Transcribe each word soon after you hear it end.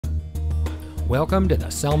Welcome to the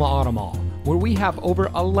Selma Auto Mall, where we have over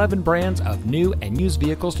 11 brands of new and used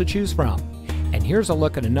vehicles to choose from. And here's a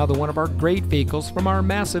look at another one of our great vehicles from our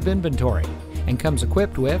massive inventory, and comes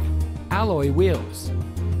equipped with alloy wheels,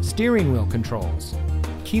 steering wheel controls,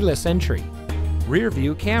 keyless entry, rear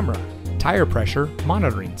view camera, tire pressure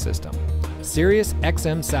monitoring system, Sirius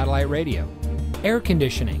XM satellite radio, air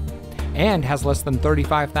conditioning, and has less than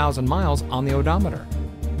 35,000 miles on the odometer.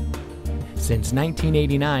 Since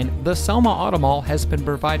 1989, the Selma Auto Mall has been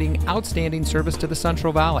providing outstanding service to the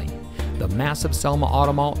Central Valley. The massive Selma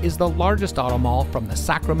Auto Mall is the largest auto mall from the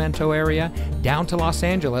Sacramento area down to Los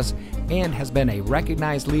Angeles and has been a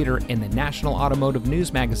recognized leader in the National Automotive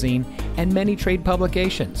News magazine and many trade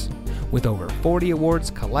publications. With over 40 awards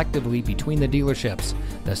collectively between the dealerships,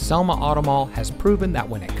 the Selma Auto Mall has proven that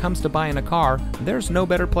when it comes to buying a car, there's no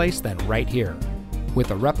better place than right here.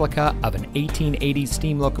 With a replica of an 1880s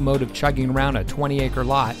steam locomotive chugging around a 20-acre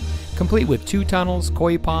lot, complete with 2 tunnels,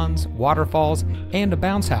 koi ponds, waterfalls, and a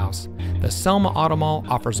bounce house, the Selma Auto Mall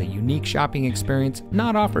offers a unique shopping experience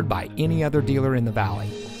not offered by any other dealer in the valley.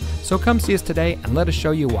 So come see us today and let us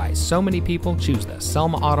show you why so many people choose the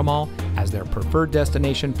Selma Auto Mall as their preferred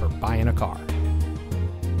destination for buying a car.